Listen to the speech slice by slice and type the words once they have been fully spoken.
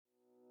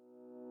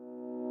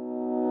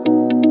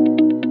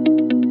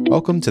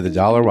Welcome to the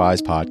Dollar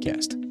Wise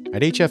podcast.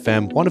 At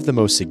HFM, one of the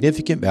most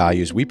significant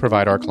values we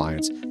provide our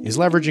clients is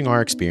leveraging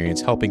our experience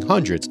helping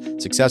hundreds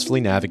successfully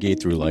navigate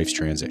through life's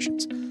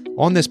transitions.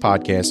 On this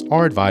podcast,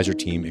 our advisor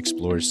team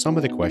explores some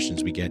of the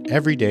questions we get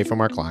every day from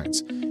our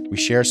clients. We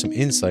share some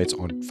insights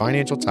on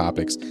financial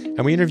topics,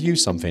 and we interview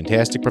some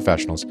fantastic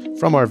professionals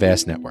from our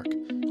vast network.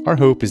 Our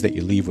hope is that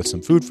you leave with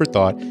some food for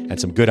thought and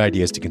some good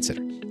ideas to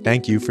consider.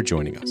 Thank you for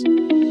joining us.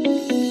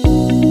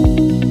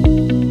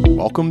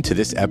 Welcome to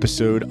this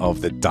episode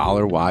of the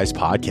Dollar Wise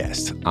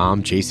podcast.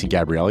 I'm Jason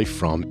Gabrielli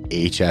from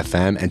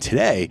HFM, and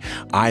today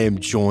I am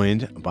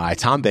joined by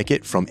Tom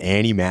Bickett from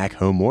Annie Mac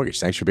Home Mortgage.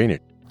 Thanks for being here.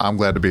 I'm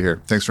glad to be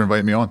here. Thanks for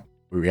inviting me on.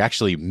 We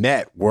actually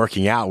met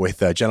working out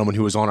with a gentleman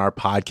who was on our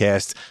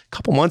podcast a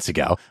couple months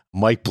ago.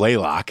 Mike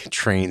Blaylock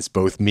trains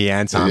both me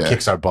and Tom,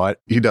 kicks our butt.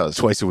 He does.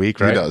 Twice a week,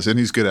 right? He does, and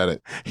he's good at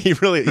it. He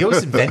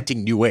was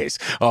inventing new ways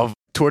of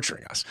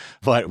torturing us.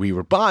 But we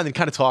were bonding,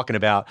 kind of talking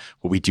about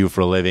what we do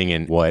for a living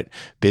and what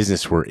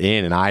business we're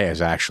in. And I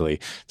was actually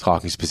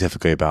talking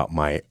specifically about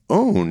my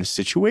own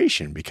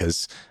situation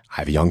because I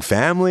have a young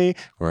family.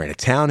 We're in a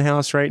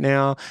townhouse right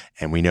now.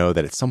 And we know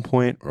that at some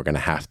point we're going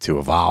to have to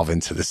evolve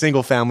into the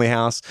single family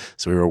house.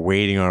 So we were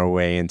wading our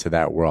way into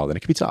that world. And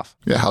it can be tough.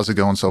 Yeah. How's it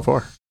going so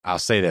far? I'll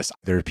say this.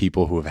 There are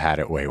people who have had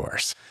it way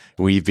worse.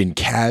 We've been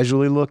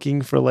casually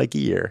looking for like a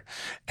year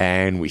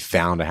and we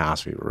found a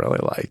house we really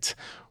liked.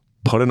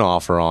 Put an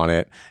offer on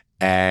it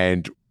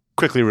and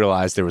quickly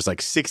realized there was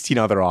like 16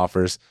 other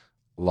offers,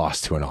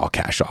 lost to an all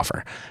cash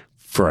offer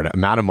for an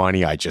amount of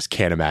money I just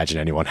can't imagine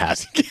anyone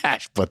has in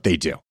cash, but they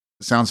do.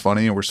 It sounds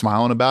funny and we're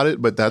smiling about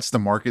it, but that's the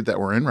market that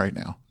we're in right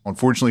now.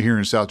 Unfortunately, here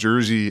in South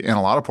Jersey and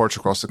a lot of parts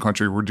across the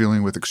country, we're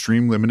dealing with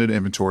extreme limited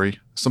inventory,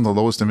 some of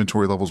the lowest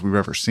inventory levels we've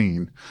ever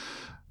seen.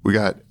 We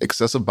got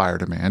excessive buyer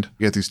demand.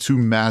 You got these two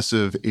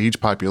massive age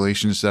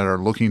populations that are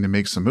looking to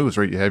make some moves,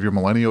 right? You have your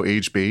millennial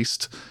age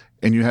based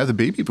and you have the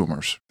baby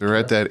boomers. They're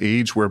at that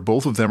age where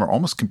both of them are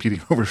almost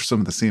competing over some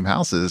of the same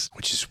houses.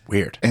 Which is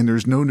weird. And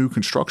there's no new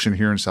construction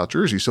here in South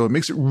Jersey. So it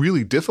makes it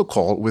really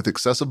difficult with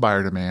excessive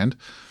buyer demand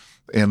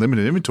and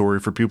limited inventory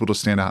for people to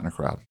stand out in a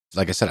crowd.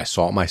 Like I said, I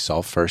saw it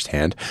myself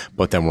firsthand,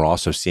 but then we're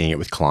also seeing it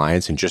with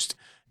clients and just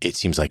it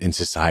seems like in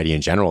society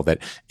in general that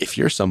if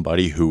you're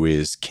somebody who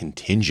is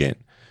contingent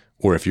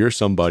or if you're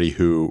somebody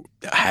who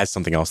has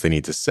something else they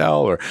need to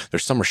sell or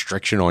there's some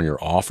restriction on your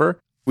offer,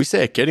 we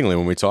say it kiddingly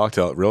when we talk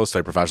to real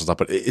estate professionals,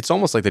 but it's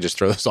almost like they just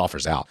throw those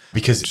offers out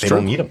because they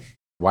don't need them.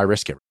 Why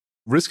risk it?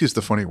 Risk is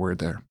the funny word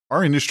there.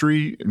 Our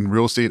industry in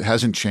real estate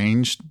hasn't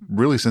changed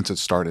really since it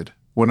started.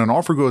 When an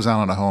offer goes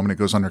out on a home and it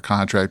goes under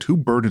contract, who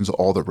burdens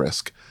all the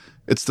risk?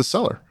 It's the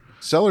seller.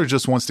 Seller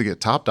just wants to get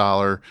top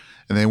dollar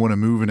and they want to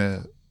move in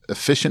an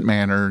efficient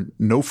manner,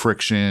 no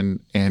friction,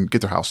 and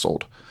get their house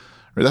sold.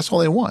 Right? That's all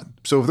they want.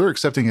 So if they're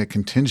accepting a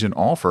contingent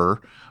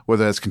offer,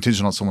 whether that's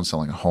contingent on someone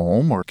selling a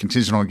home or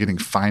contingent on getting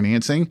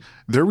financing,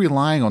 they're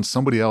relying on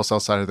somebody else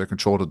outside of their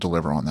control to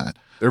deliver on that.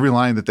 They're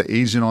relying that the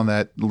agent on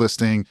that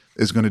listing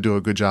is going to do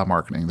a good job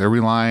marketing. They're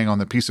relying on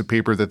the piece of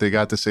paper that they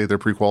got to say they're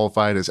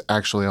pre-qualified is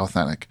actually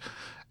authentic.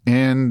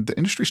 And the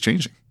industry's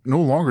changing.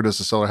 No longer does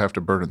the seller have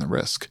to burden the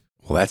risk.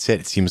 Well, that's it.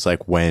 It seems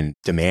like when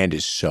demand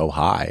is so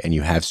high and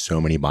you have so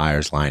many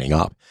buyers lining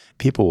up,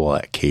 people will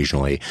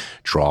occasionally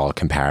draw a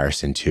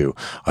comparison to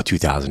a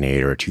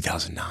 2008 or a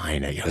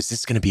 2009. Is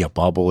this going to be a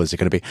bubble? Is it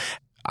going to be?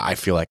 I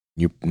feel like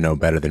you know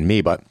better than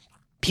me, but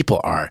people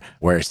are.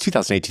 Whereas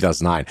 2008,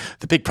 2009,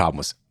 the big problem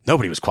was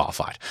nobody was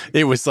qualified.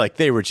 It was like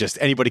they were just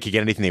anybody could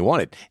get anything they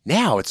wanted.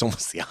 Now it's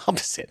almost the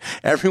opposite.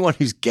 Everyone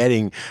who's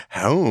getting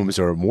homes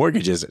or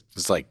mortgages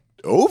is like,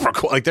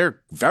 like they're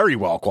very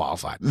well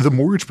qualified. The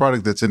mortgage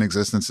product that's in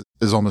existence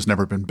has almost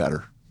never been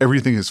better.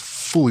 Everything is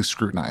fully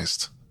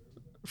scrutinized.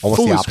 Almost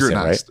fully the opposite,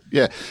 scrutinized. Right?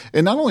 Yeah.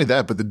 And not only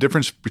that, but the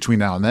difference between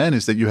now and then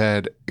is that you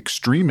had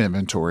extreme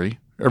inventory.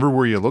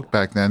 Everywhere you look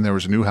back then, there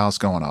was a new house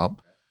going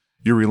up.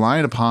 You're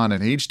relying upon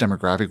an age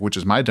demographic, which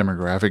is my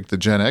demographic, the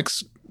Gen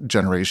X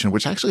generation,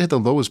 which actually had the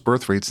lowest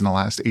birth rates in the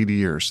last 80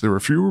 years. There were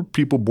fewer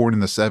people born in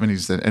the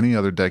 70s than any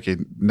other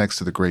decade next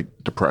to the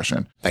Great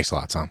Depression. Thanks a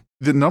lot, Tom.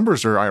 The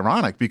numbers are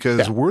ironic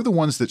because we're the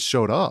ones that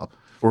showed up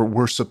or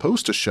were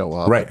supposed to show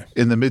up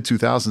in the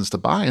mid-2000s to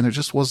buy, and there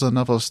just wasn't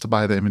enough of us to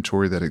buy the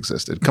inventory that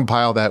existed.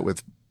 Compile that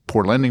with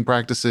poor lending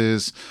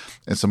practices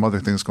and some other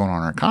things going on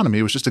in our economy.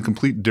 It was just a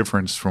complete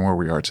difference from where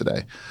we are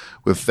today.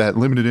 With that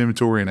limited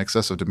inventory and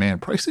excessive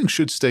demand, pricing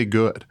should stay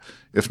good,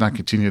 if not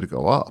continue to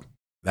go up.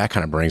 That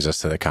kind of brings us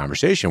to the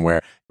conversation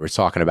where we're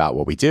talking about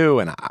what we do,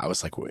 and I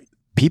was like,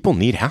 people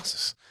need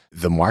houses.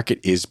 The market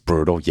is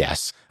brutal,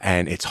 yes,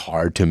 and it's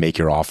hard to make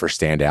your offer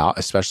stand out,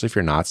 especially if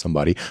you're not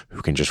somebody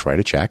who can just write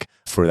a check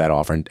for that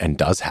offer and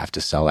does have to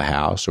sell a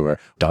house or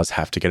does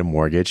have to get a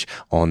mortgage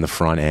on the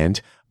front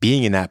end.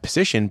 Being in that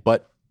position,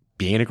 but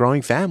being in a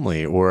growing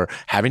family or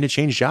having to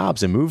change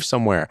jobs and move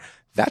somewhere,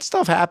 that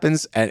stuff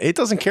happens and it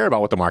doesn't care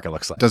about what the market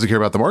looks like. Doesn't care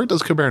about the market,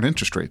 doesn't care about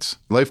interest rates.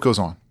 Life goes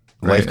on.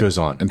 Right? Life goes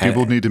on. And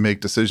people need to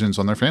make decisions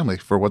on their family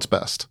for what's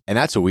best. And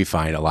that's what we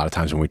find a lot of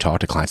times when we talk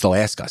to clients. They'll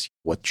ask us,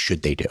 what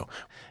should they do?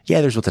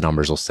 Yeah, there's what the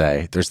numbers will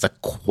say. There's the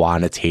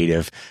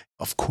quantitative.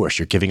 Of course,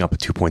 you're giving up a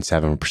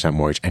 2.7%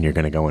 mortgage and you're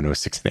going to go into a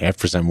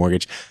 6.5%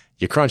 mortgage.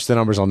 You crunch the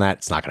numbers on that,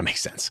 it's not going to make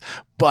sense.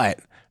 But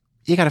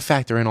you got to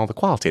factor in all the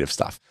qualitative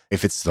stuff.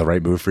 If it's the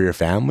right move for your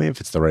family, if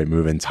it's the right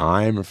move in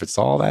time, if it's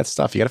all that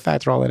stuff, you got to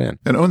factor all that in.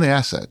 And own the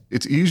asset.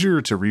 It's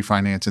easier to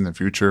refinance in the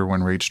future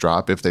when rates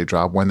drop, if they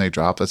drop, when they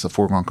drop. That's a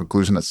foregone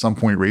conclusion. At some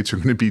point, rates are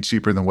going to be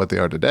cheaper than what they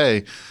are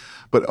today.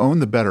 But own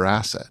the better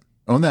asset.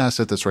 Own the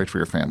asset that's right for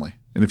your family.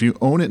 And if you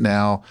own it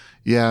now,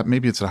 yeah,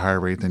 maybe it's at a higher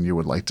rate than you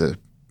would like to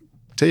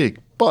take,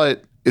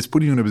 but it's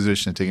putting you in a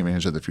position to take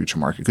advantage of the future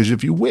market. Because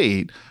if you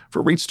wait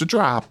for rates to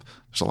drop,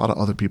 there's a lot of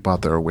other people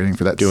out there waiting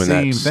for that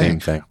same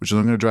thing, which is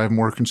going to drive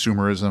more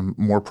consumerism,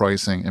 more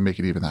pricing, and make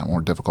it even that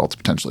more difficult to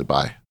potentially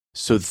buy.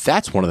 So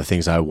that's one of the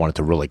things I wanted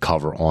to really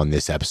cover on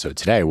this episode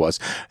today was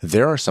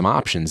there are some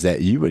options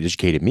that you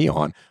educated me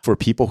on for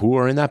people who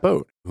are in that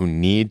boat, who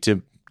need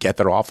to get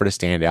their offer to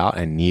stand out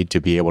and need to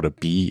be able to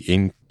be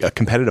in a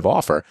competitive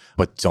offer,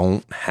 but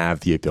don't have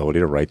the ability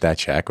to write that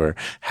check or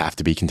have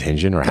to be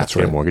contingent or have to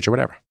get a mortgage or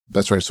whatever.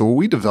 That's right. So what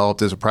we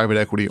developed is a private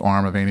equity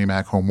arm of Annie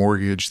Mac Home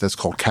Mortgage that's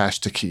called Cash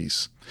to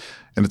Keys.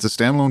 And it's a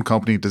standalone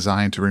company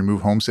designed to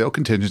remove home sale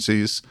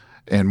contingencies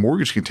and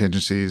mortgage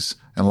contingencies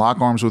and lock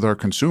arms with our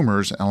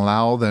consumers and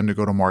allow them to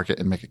go to market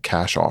and make a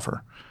cash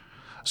offer.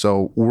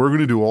 So we're going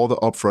to do all the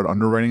upfront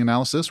underwriting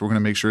analysis. We're going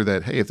to make sure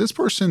that, hey, if this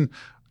person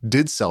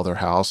did sell their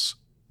house,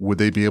 would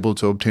they be able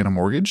to obtain a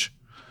mortgage?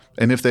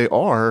 And if they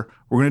are,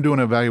 we're going to do an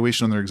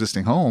evaluation on their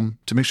existing home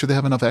to make sure they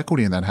have enough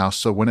equity in that house.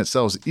 So when it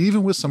sells,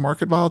 even with some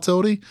market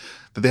volatility,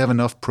 that they have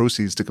enough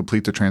proceeds to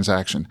complete the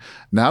transaction.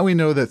 Now we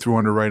know that through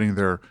underwriting,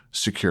 they're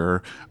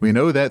secure. We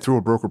know that through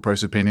a broker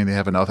price opinion, they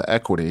have enough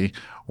equity.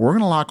 We're going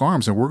to lock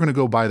arms and we're going to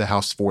go buy the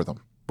house for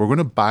them. We're going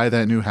to buy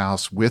that new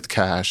house with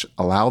cash,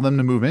 allow them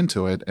to move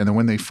into it. And then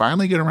when they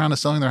finally get around to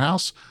selling their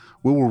house,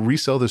 we will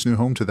resell this new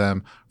home to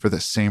them for the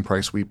same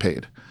price we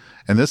paid.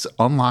 And this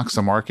unlocks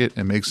the market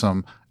and makes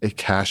them a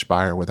cash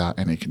buyer without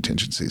any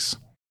contingencies.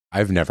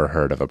 I've never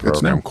heard of a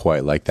program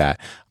quite like that.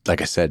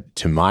 Like I said,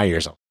 to my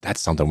ears, that's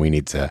something we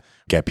need to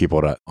get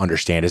people to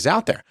understand is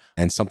out there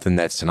and something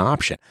that's an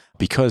option.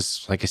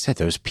 Because, like I said,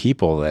 those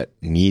people that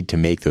need to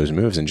make those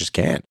moves and just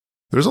can't.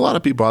 There's a lot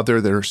of people out there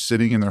that are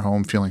sitting in their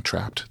home feeling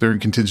trapped. They're in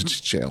contingency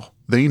jail.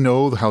 They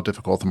know how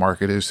difficult the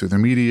market is through the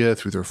media,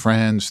 through their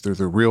friends, through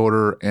their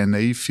realtor, and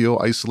they feel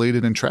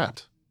isolated and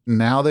trapped.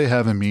 Now they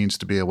have a means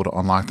to be able to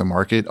unlock the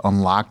market,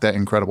 unlock that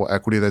incredible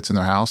equity that's in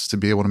their house to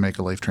be able to make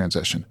a life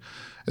transition.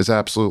 It's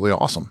absolutely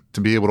awesome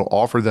to be able to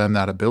offer them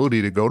that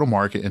ability to go to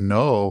market and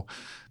know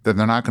that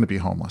they're not going to be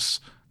homeless,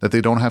 that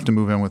they don't have to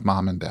move in with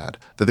mom and dad,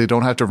 that they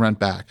don't have to rent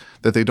back,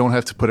 that they don't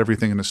have to put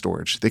everything into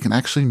storage. They can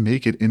actually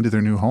make it into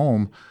their new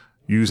home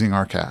using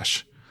our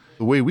cash.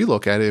 The way we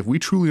look at it, if we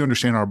truly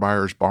understand our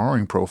buyer's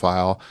borrowing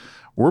profile,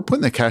 we're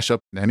putting the cash up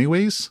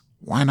anyways.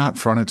 Why not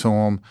front it to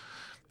them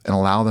and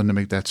allow them to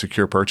make that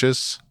secure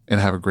purchase and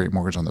have a great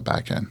mortgage on the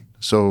back end?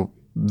 So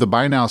the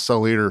buy now,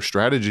 sell later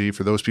strategy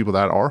for those people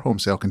that are home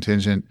sale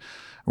contingent,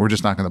 we're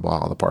just not going to blow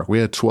out of the park. We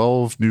had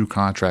 12 new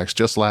contracts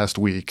just last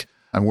week,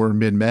 and we're in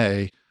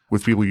mid-May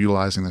with people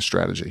utilizing this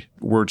strategy.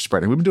 Word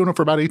spreading. We've been doing it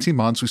for about 18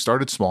 months. We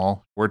started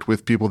small, worked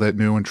with people that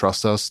knew and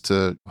trust us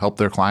to help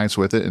their clients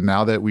with it. And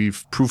now that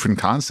we've proven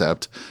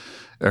concept,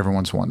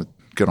 everyone's wanted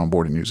to get on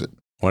board and use it.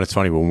 Well, it's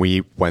funny, when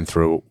we went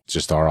through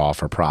just our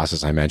offer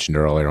process I mentioned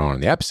earlier on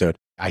in the episode,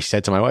 I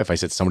said to my wife, I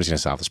said, somebody's going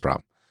to solve this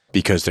problem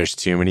because there's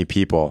too many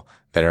people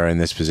that are in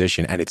this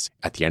position. And it's,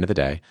 at the end of the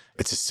day,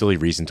 it's a silly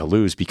reason to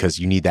lose because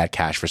you need that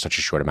cash for such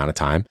a short amount of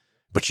time,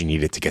 but you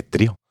need it to get the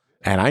deal.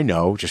 And I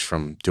know just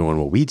from doing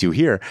what we do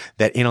here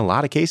that in a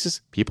lot of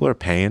cases, people are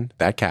paying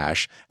that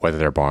cash, whether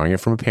they're borrowing it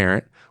from a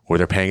parent or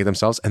they're paying it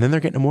themselves, and then they're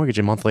getting a mortgage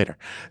a month later.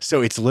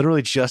 So it's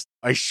literally just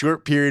a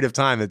short period of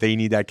time that they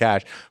need that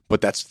cash.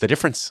 But that's the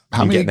difference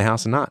between getting the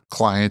house and not.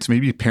 Clients,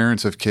 maybe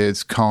parents of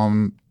kids,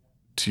 come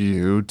to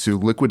you to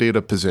liquidate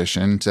a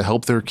position to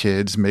help their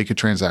kids make a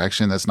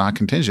transaction that's not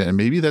contingent. And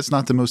maybe that's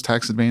not the most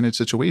tax advantage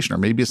situation, or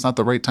maybe it's not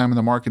the right time in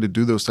the market to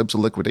do those types of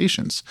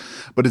liquidations,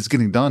 but it's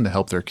getting done to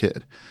help their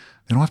kid.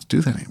 They don't have to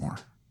do that anymore.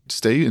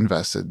 Stay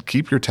invested.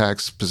 Keep your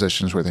tax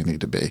positions where they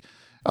need to be.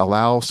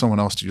 Allow someone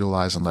else to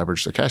utilize and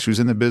leverage their cash who's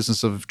in the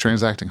business of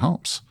transacting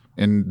homes.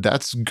 And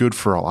that's good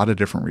for a lot of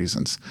different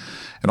reasons.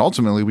 And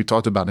ultimately, we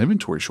talked about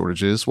inventory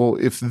shortages. Well,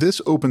 if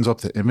this opens up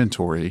the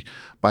inventory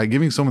by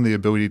giving someone the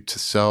ability to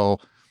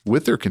sell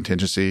with their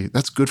contingency,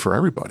 that's good for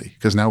everybody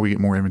because now we get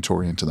more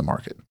inventory into the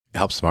market. It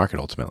helps the market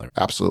ultimately.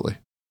 Absolutely.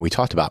 We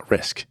talked about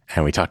risk,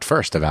 and we talked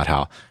first about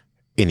how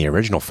in the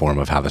original form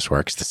of how this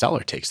works, the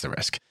seller takes the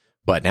risk.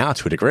 But now,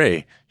 to a degree,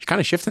 you're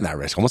kind of shifting that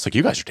risk, almost like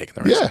you guys are taking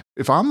the risk. Yeah.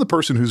 If I'm the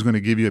person who's going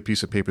to give you a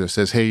piece of paper that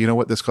says, hey, you know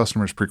what, this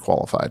customer is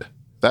pre-qualified,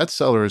 that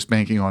seller is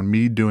banking on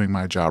me doing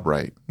my job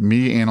right,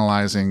 me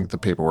analyzing the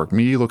paperwork,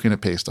 me looking at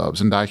pay stubs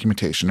and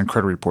documentation and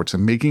credit reports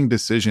and making a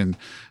decision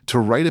to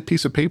write a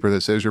piece of paper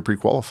that says you're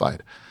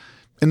pre-qualified.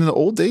 And in the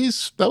old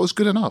days, that was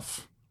good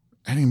enough.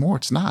 Anymore,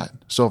 it's not.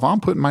 So if I'm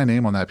putting my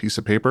name on that piece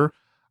of paper,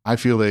 I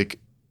feel like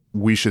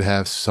we should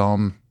have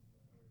some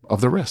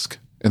of the risk.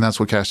 And that's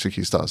what Cash to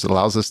Keys does. It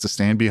allows us to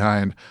stand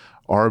behind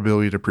our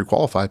ability to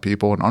pre-qualify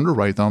people and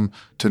underwrite them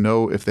to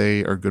know if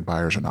they are good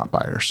buyers or not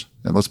buyers.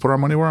 And let's put our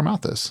money where our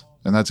mouth is.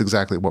 And that's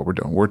exactly what we're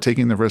doing. We're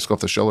taking the risk off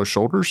the seller's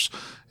shoulders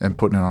and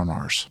putting it on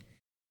ours.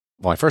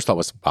 Well, my first thought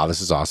was, wow,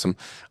 this is awesome.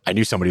 I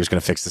knew somebody was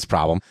going to fix this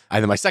problem.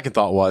 And then my second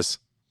thought was,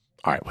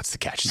 all right, what's the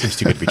catch? It seems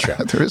too good to be true.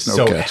 There is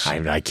no catch.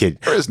 I kid.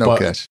 There is no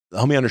catch.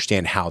 Help me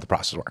understand how the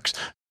process works.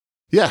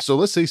 Yeah. So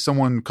let's say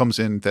someone comes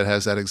in that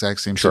has that exact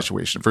same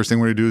situation. First thing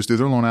we're going to do is do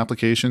their loan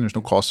application. There's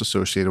no cost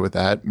associated with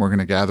that. We're going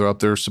to gather up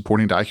their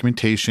supporting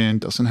documentation.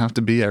 Doesn't have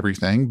to be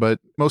everything, but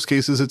most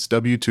cases it's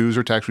W-2s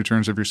or tax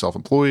returns if you're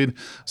self-employed,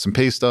 some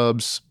pay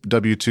stubs,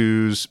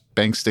 W-2s,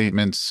 bank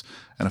statements,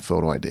 and a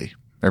photo ID.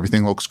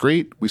 Everything looks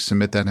great. We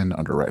submit that into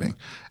underwriting.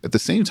 At the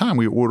same time,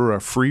 we order a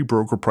free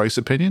broker price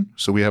opinion.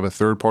 So we have a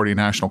third-party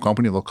national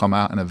company that'll come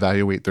out and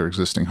evaluate their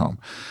existing home.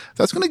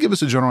 That's going to give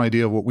us a general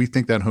idea of what we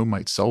think that home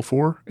might sell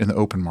for in the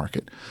open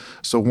market.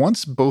 So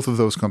once both of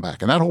those come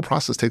back, and that whole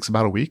process takes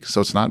about a week,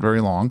 so it's not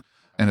very long,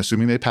 and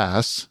assuming they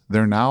pass,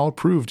 they're now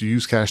approved to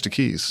use Cash to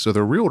Keys. So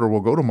the realtor will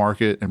go to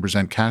market and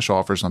present cash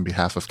offers on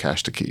behalf of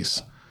Cash to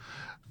Keys.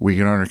 We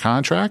get under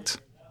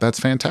contract. That's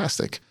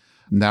fantastic.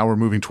 Now we're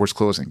moving towards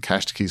closing.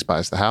 Cash to Keys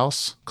buys the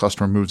house.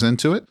 Customer moves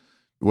into it.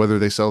 Whether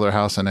they sell their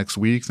house the next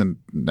week, the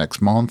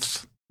next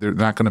month, they're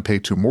not going to pay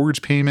 2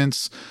 mortgage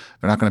payments.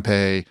 They're not going to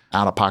pay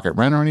out-of-pocket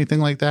rent or anything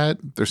like that.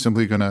 They're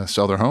simply going to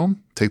sell their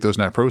home, take those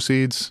net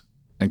proceeds,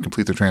 and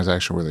complete the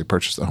transaction where they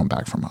purchase the home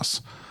back from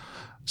us.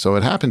 So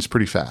it happens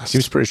pretty fast.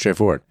 Seems pretty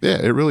straightforward.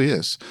 Yeah, it really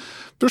is.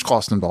 There's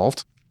cost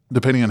involved.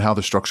 Depending on how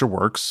the structure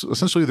works,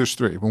 essentially there's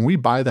 3. When we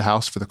buy the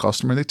house for the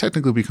customer, they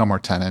technically become our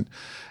tenant,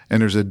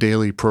 and there's a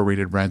daily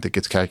prorated rent that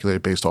gets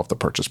calculated based off the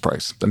purchase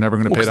price. They're never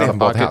going to pay it out of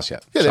pocket. The house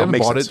yet. Yeah, So they haven't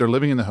bought sense. it. They're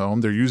living in the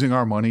home. They're using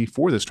our money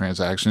for this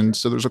transaction.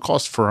 So there's a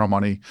cost for our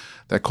money.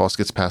 That cost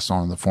gets passed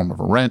on in the form of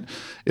a rent.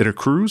 It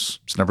accrues.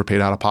 It's never paid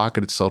out of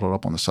pocket. It's settled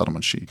up on the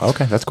settlement sheet.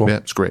 Okay, that's cool. Yeah,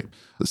 it's great.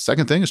 The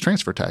second thing is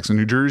transfer tax. In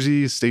New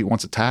Jersey, the state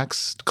wants a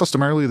tax.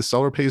 Customarily, the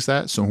seller pays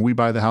that. So when we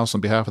buy the house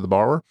on behalf of the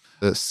borrower,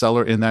 the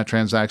seller in that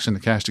transaction, the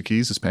Cash to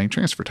Keys, is paying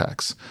transfer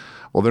tax.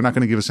 Well, they're not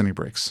going to give us any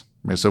breaks.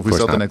 Right? So if we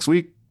sell it the next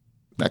week,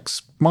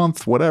 next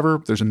month,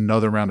 whatever, there's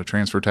another round of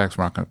transfer tax.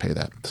 We're not going to pay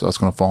that. So that's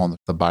going to fall on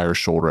the buyer's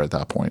shoulder at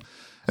that point.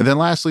 And then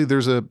lastly,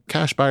 there's a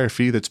cash buyer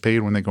fee that's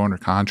paid when they go under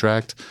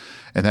contract.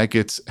 And that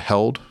gets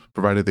held,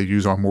 provided they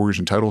use our mortgage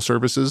and title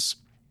services.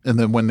 And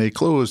then when they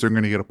close, they're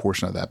going to get a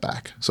portion of that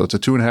back. So it's a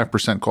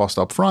 2.5% cost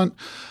up front,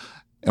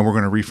 and we're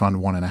going to refund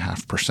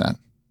 1.5%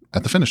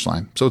 at the finish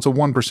line. So it's a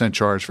 1%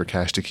 charge for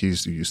Cash to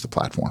Keys to use the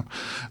platform.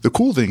 The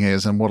cool thing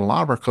is, and what a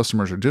lot of our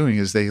customers are doing,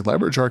 is they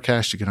leverage our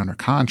cash to get under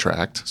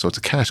contract. So it's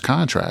a cash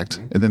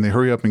contract, and then they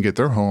hurry up and get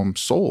their home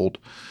sold,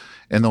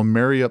 and they'll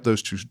marry up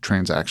those 2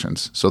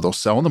 transactions. So they'll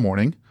sell in the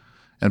morning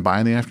and buy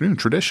in the afternoon,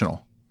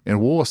 traditional.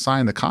 And we'll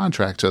assign the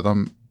contract to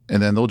them,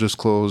 and then they'll just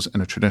close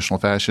in a traditional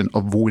fashion,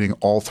 avoiding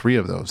all 3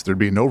 of those. There'd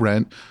be no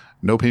rent,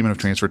 no payment of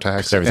transfer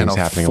tax, and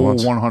a full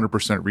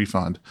 100%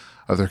 refund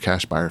of their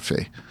cash buyer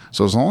fee.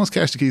 So as long as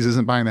Cash to Keys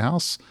isn't buying the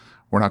house,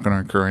 we're not going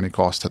to incur any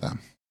cost to them.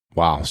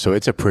 Wow. So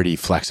it's a pretty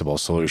flexible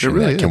solution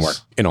that can work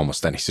in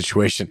almost any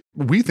situation.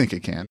 We think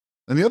it can.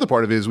 And the other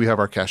part of it is we have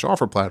our cash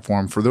offer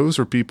platform. For those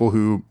are people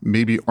who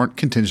maybe aren't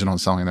contingent on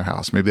selling their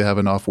house. Maybe they have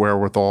enough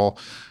wherewithal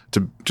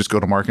to just go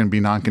to market and be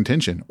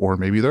non-contingent. Or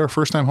maybe they're a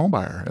first-time home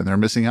buyer and they're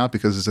missing out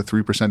because it's a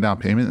 3% down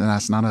payment, and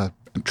that's not an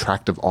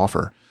attractive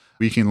offer.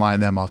 We can line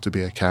them up to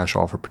be a cash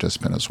offer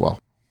participant as well.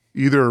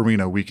 Either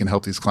arena, we can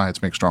help these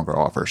clients make stronger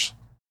offers.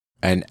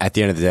 And at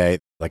the end of the day,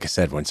 like I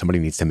said, when somebody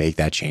needs to make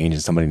that change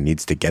and somebody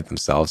needs to get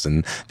themselves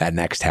in that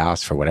next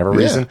house for whatever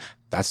reason,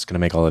 that's going to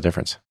make all the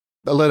difference.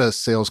 I led a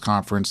sales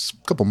conference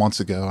a couple months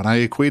ago, and I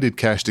equated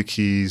Cash to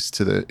Keys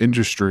to the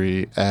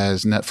industry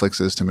as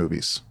Netflix is to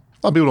movies.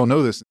 A lot of people don't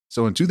know this.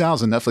 So in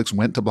 2000, Netflix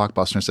went to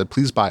Blockbuster and said,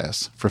 please buy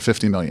us for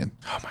 $50 million.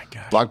 Oh my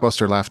God.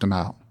 Blockbuster laughed him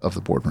out of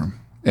the boardroom.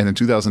 And in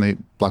 2008,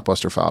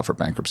 Blockbuster filed for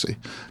bankruptcy.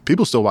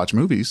 People still watch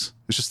movies.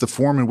 It's just the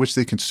form in which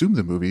they consume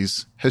the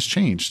movies has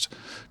changed.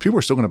 People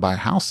are still going to buy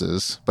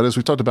houses, but as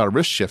we talked about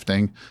risk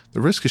shifting,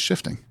 the risk is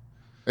shifting.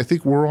 I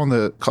think we're on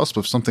the cusp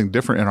of something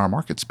different in our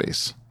market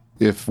space.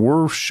 If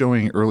we're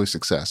showing early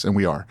success, and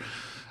we are,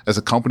 as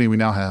a company, we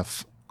now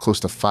have close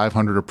to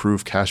 500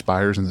 approved cash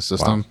buyers in the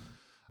system. Wow.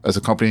 As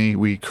a company,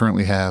 we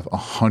currently have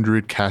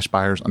 100 cash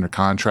buyers under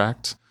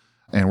contract,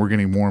 and we're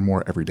getting more and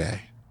more every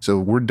day. So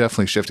we're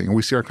definitely shifting, and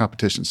we see our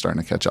competition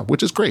starting to catch up,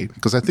 which is great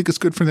because I think it's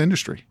good for the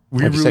industry.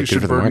 We really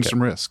should burden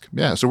some risk.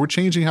 Yeah, so we're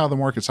changing how the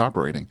market's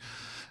operating,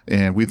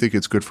 and we think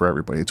it's good for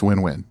everybody. It's a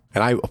win-win.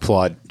 And I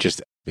applaud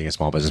just being a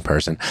small business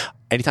person.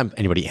 Anytime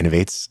anybody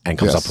innovates and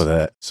comes up with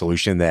a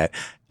solution that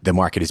the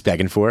market is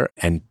begging for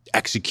and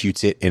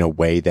executes it in a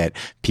way that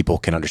people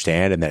can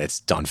understand and that it's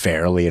done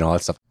fairly and all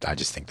that stuff, I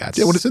just think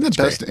that's when it's in the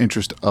best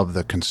interest of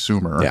the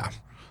consumer. Yeah.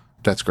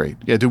 That's great.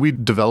 Yeah. Do we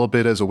develop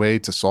it as a way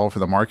to solve for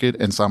the market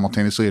and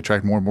simultaneously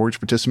attract more mortgage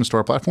participants to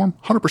our platform?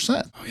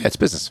 100%. Oh, yeah, it's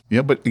business.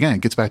 Yeah. But again,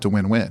 it gets back to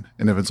win-win.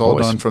 And if it's all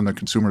done from the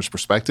consumer's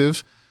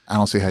perspective, I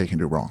don't see how you can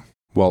do wrong.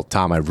 Well,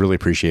 Tom, I really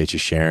appreciate you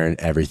sharing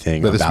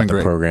everything But about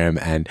the program.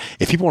 And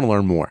if people want to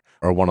learn more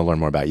or want to learn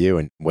more about you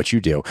and what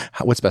you do,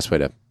 what's the best way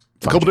to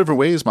A couple different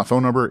ways. My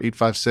phone number,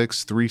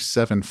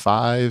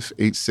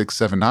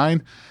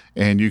 856-375-8679.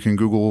 And you can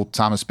Google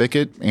Thomas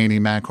Bickett, Annie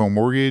Mac Home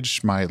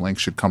Mortgage. My link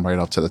should come right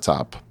up to the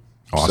top.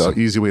 Awesome. So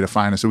easy way to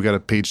find us. So we got a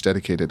page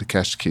dedicated to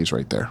Cash the Keys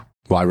right there.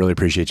 Well, I really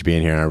appreciate you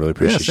being here, and I really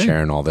appreciate you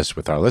sharing all this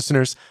with our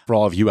listeners. For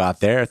all of you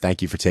out there,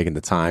 thank you for taking the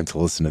time to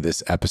listen to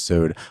this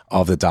episode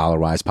of the Dollar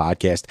Wise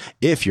podcast.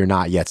 If you're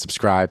not yet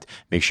subscribed,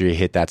 make sure you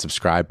hit that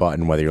subscribe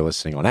button, whether you're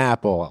listening on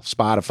Apple,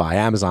 Spotify,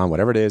 Amazon,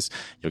 whatever it is.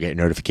 You'll get a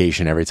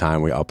notification every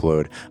time we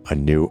upload a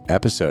new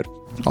episode.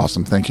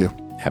 Awesome. Thank you.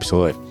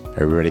 Absolutely.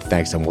 Everybody,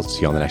 thanks, and we'll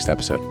see you on the next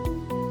episode.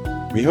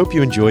 We hope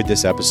you enjoyed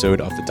this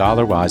episode of the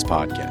Dollar Wise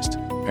podcast.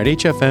 At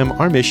HFM,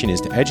 our mission is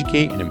to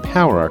educate and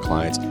empower our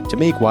clients to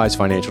make wise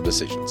financial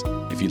decisions.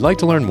 If you'd like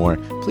to learn more,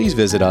 please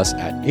visit us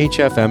at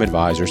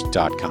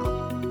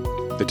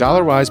hfmadvisors.com. The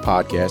Dollar Wise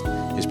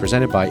podcast is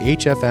presented by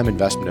HFM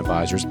Investment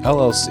Advisors,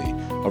 LLC,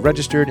 a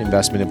registered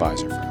investment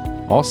advisor firm.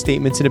 All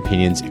statements and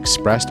opinions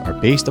expressed are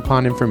based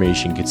upon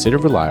information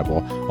considered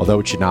reliable, although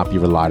it should not be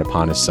relied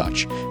upon as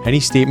such. Any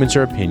statements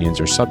or opinions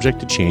are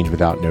subject to change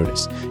without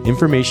notice.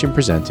 Information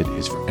presented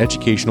is for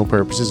educational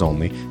purposes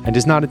only and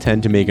does not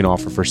intend to make an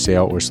offer for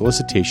sale or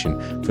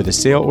solicitation for the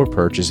sale or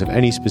purchase of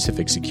any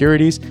specific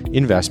securities,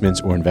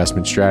 investments, or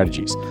investment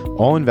strategies.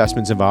 All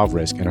investments involve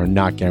risk and are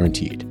not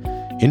guaranteed.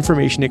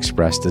 Information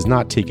expressed does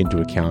not take into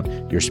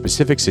account your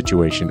specific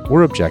situation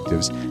or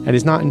objectives and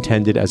is not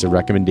intended as a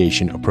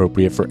recommendation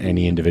appropriate for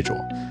any individual.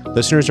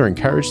 Listeners are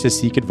encouraged to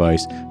seek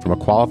advice from a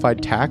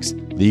qualified tax,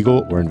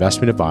 legal, or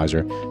investment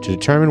advisor to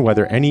determine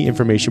whether any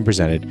information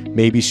presented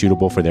may be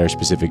suitable for their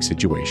specific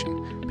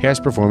situation.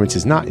 Past performance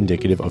is not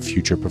indicative of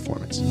future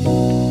performance.